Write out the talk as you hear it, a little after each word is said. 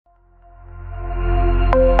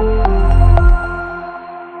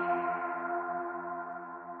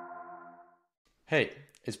Hey,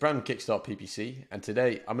 it's Brandon Kickstart PPC, and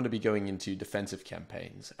today I'm going to be going into defensive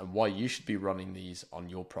campaigns and why you should be running these on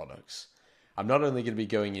your products. I'm not only going to be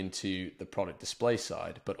going into the product display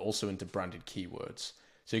side, but also into branded keywords.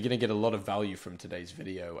 So you're going to get a lot of value from today's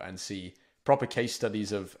video and see proper case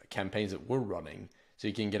studies of campaigns that we're running so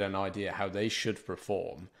you can get an idea how they should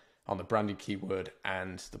perform on the branded keyword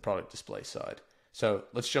and the product display side. So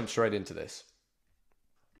let's jump straight into this.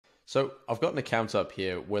 So I've got an account up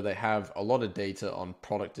here where they have a lot of data on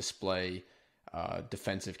product display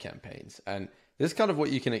defensive campaigns. And this is kind of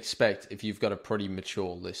what you can expect if you've got a pretty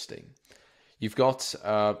mature listing. You've got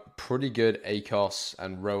pretty good ACoS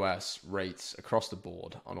and ROAS rates across the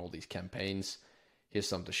board on all these campaigns. Here's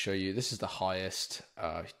something to show you. This is the highest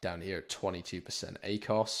down here at 22%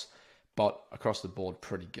 ACoS, but across the board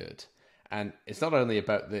pretty good. And it's not only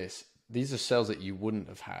about this. These are sales that you wouldn't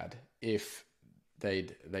have had if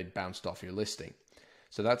they'd bounced off your listing.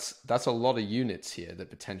 So that's a lot of units here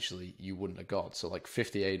that potentially you wouldn't have got. So like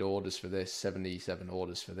 58 orders for this, 77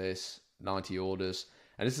 orders for this, 90 orders,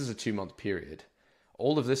 and this is a 2-month period.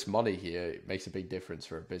 All of this money here makes a big difference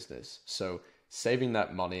for a business. So saving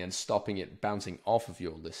that money and stopping it bouncing off of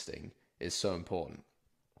your listing is so important.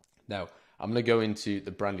 Now, I'm going to go into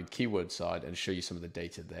the branded keyword side and show you some of the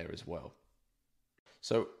data there as well.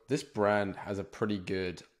 So this brand has a pretty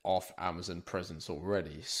good off Amazon presence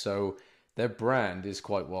already. So their brand is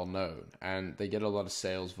quite well known and they get a lot of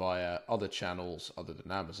sales via other channels other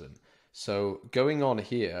than Amazon. So going on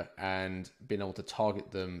here and being able to target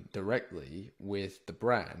them directly with the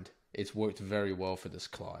brand, it's worked very well for this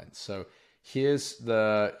client. So here's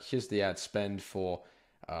the ad spend for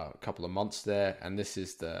a couple of months there, and this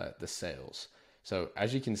is the sales. So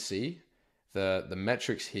as you can see, the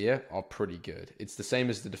metrics here are pretty good. It's the same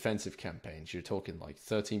as the defensive campaigns. You're talking like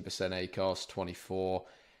 13% ACoS, 24,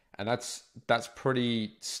 and that's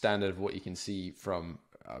pretty standard of what you can see from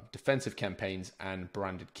defensive campaigns and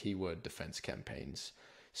branded keyword defense campaigns.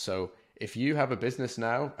 So if you have a business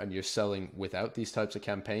now and you're selling without these types of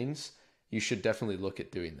campaigns, you should definitely look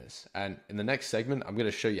at doing this. And in the next segment, I'm going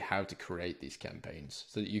to show you how to create these campaigns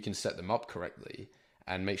so that you can set them up correctly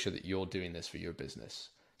and make sure that you're doing this for your business.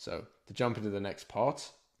 So to jump into the next part.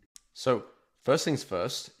 So first things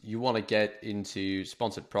first, you want to get into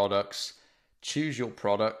sponsored products, choose your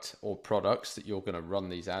product or products that you're going to run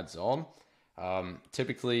these ads on.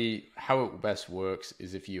 Typically how it best works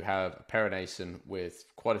is if you have a parent ASIN with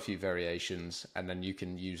quite a few variations, and then you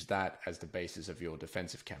can use that as the basis of your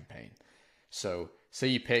defensive campaign. So say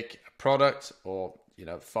you pick a product or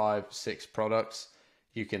 5, 6 products,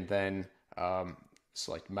 you can then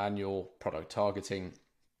select manual product targeting,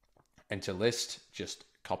 enter list, just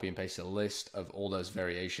copy and paste a list of all those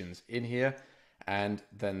variations in here, and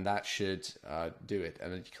then that should do it.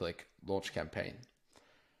 And then you click launch campaign.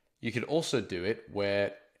 You can also do it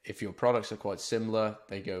where if your products are quite similar,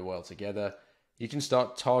 they go well together, you can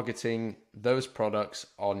start targeting those products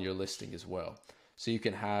on your listing as well. So you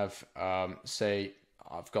can have, say,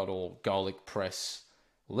 I've got all garlic press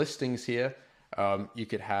listings here. You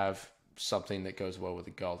could have something that goes well with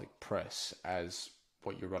the garlic press as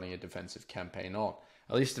what you're running a defensive campaign on.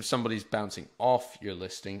 At least if somebody's bouncing off your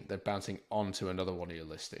listing, they're bouncing onto another one of your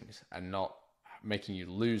listings and not making you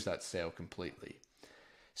lose that sale completely.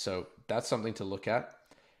 So that's something to look at.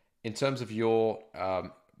 In terms of your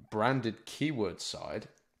branded keyword side,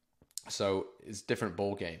 so it's a different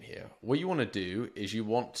ball game here. What you want to do is you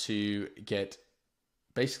want to get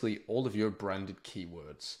basically all of your branded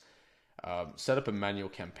keywords. Set up a manual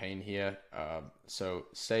campaign here. So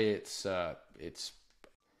say it's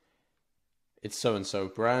so-and-so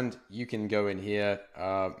brand. You can go in here,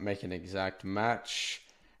 make an exact match,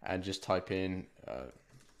 and just type in,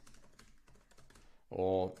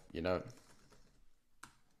 or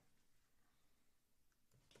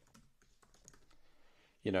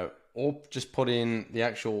or just put in the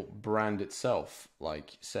actual brand itself,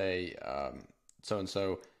 like say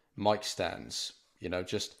so-and-so mic stands.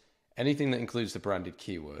 Just anything that includes the branded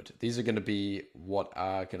keyword. These are going to be what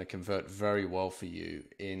are going to convert very well for you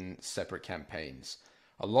in separate campaigns.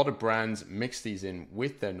 A lot of brands mix these in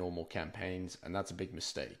with their normal campaigns, and that's a big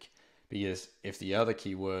mistake. Because if the other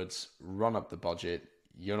keywords run up the budget,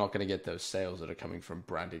 you're not going to get those sales that are coming from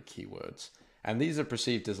branded keywords. And these are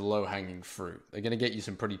perceived as low-hanging fruit. They're going to get you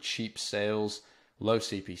some pretty cheap sales, low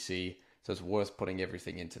CPC, so it's worth putting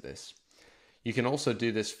everything into this. You can also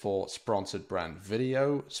do this for sponsored brand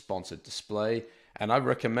video, sponsored display, and I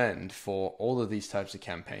recommend for all of these types of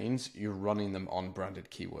campaigns, you're running them on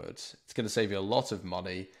branded keywords. It's going to save you a lot of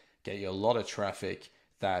money, get you a lot of traffic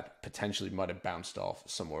that potentially might have bounced off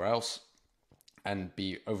somewhere else, and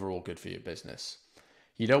be overall good for your business.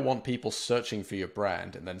 You don't want people searching for your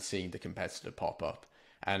brand and then seeing the competitor pop up.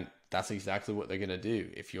 And that's exactly what they're going to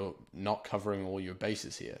do if you're not covering all your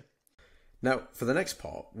bases here. Now, for the next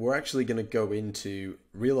part, we're actually going to go into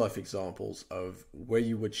real life examples of where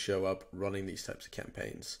you would show up running these types of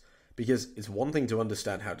campaigns. Because it's one thing to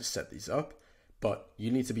understand how to set these up, but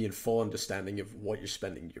you need to be in full understanding of what you're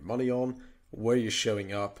spending your money on, where you're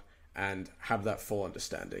showing up, and have that full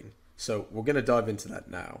understanding. So we're going to dive into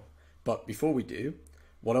that now. But before we do,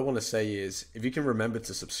 what I want to say is, if you can remember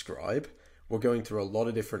to subscribe, we're going through a lot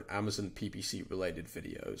of different Amazon PPC related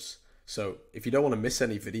videos. So if you don't want to miss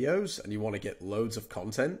any videos and you want to get loads of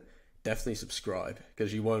content, definitely subscribe,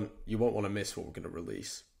 because you won't want to miss what we're going to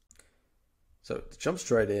release. So to jump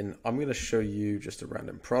straight in, I'm going to show you just a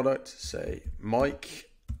random product, say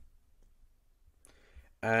Mike,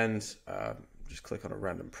 and just click on a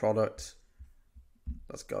random product.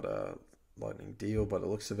 That's got a lightning deal by the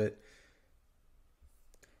looks of it.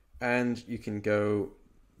 And you can go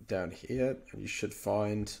down here and you should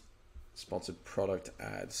find sponsored product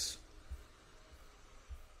ads.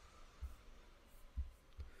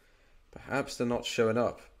 Perhaps they're not showing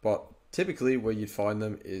up, but typically where you'd find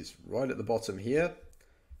them is right at the bottom here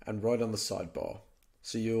and right on the sidebar.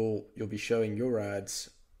 So you'll be showing your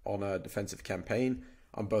ads on a defensive campaign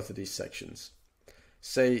on both of these sections.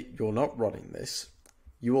 Say you're not running this,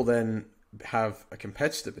 you will then have a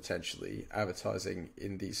competitor potentially advertising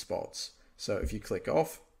in these spots. So if you click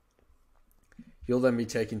off, you'll then be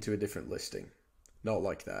taken to a different listing. Not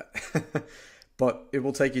like that, but it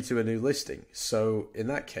will take you to a new listing. So in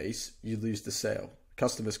that case, you lose the sale.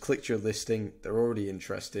 Customers clicked your listing, they're already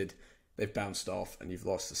interested, they've bounced off, and you've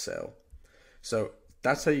lost the sale. So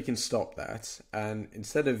that's how you can stop that. And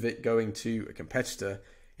instead of it going to a competitor,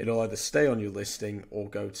 it'll either stay on your listing or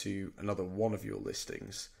go to another one of your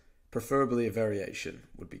listings. Preferably a variation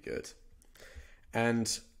would be good.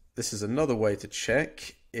 And this is another way to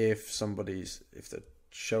check if they're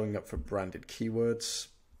showing up for branded keywords.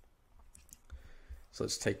 So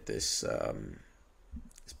let's take this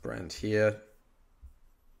brand here.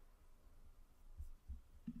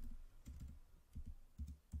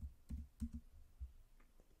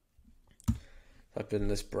 Type in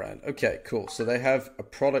this brand. Okay, cool. So they have a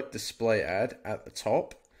product display ad at the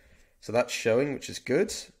top. So that's showing, which is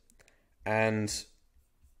good. And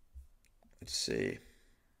let's see.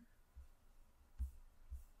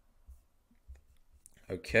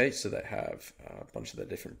 Okay, so they have a bunch of the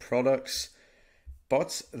different products,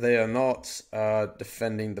 but they are not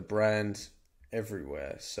defending the brand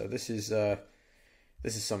everywhere. So this is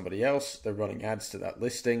somebody else. They're running ads to that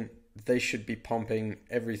listing. They should be pumping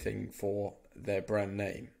everything for their brand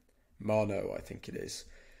name. Marno, I think it is.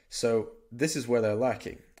 So this is where they're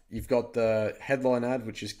lacking. You've got the headline ad,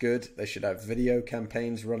 which is good. They should have video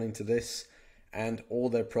campaigns running to this, and all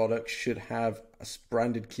their products should have a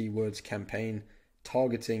branded keywords campaign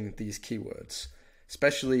targeting these keywords,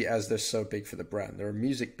 especially as they're so big for the brand. They're a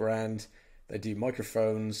music brand. They do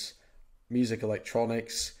microphones, music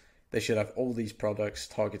electronics. They should have all these products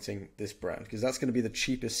targeting this brand, because that's going to be the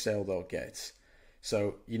cheapest sale they'll get.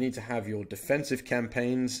 So you need to have your defensive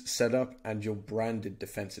campaigns set up and your branded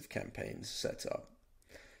defensive campaigns set up.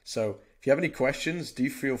 So if you have any questions, do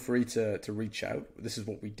feel free to reach out. This is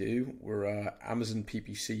what we do. We're an Amazon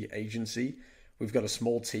PPC agency. We've got a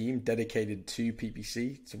small team dedicated to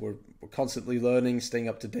PPC. So we're constantly learning, staying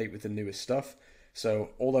up to date with the newest stuff. So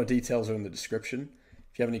all our details are in the description.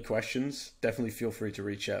 If you have any questions, definitely feel free to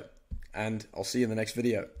reach out. And I'll see you in the next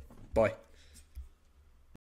video. Bye.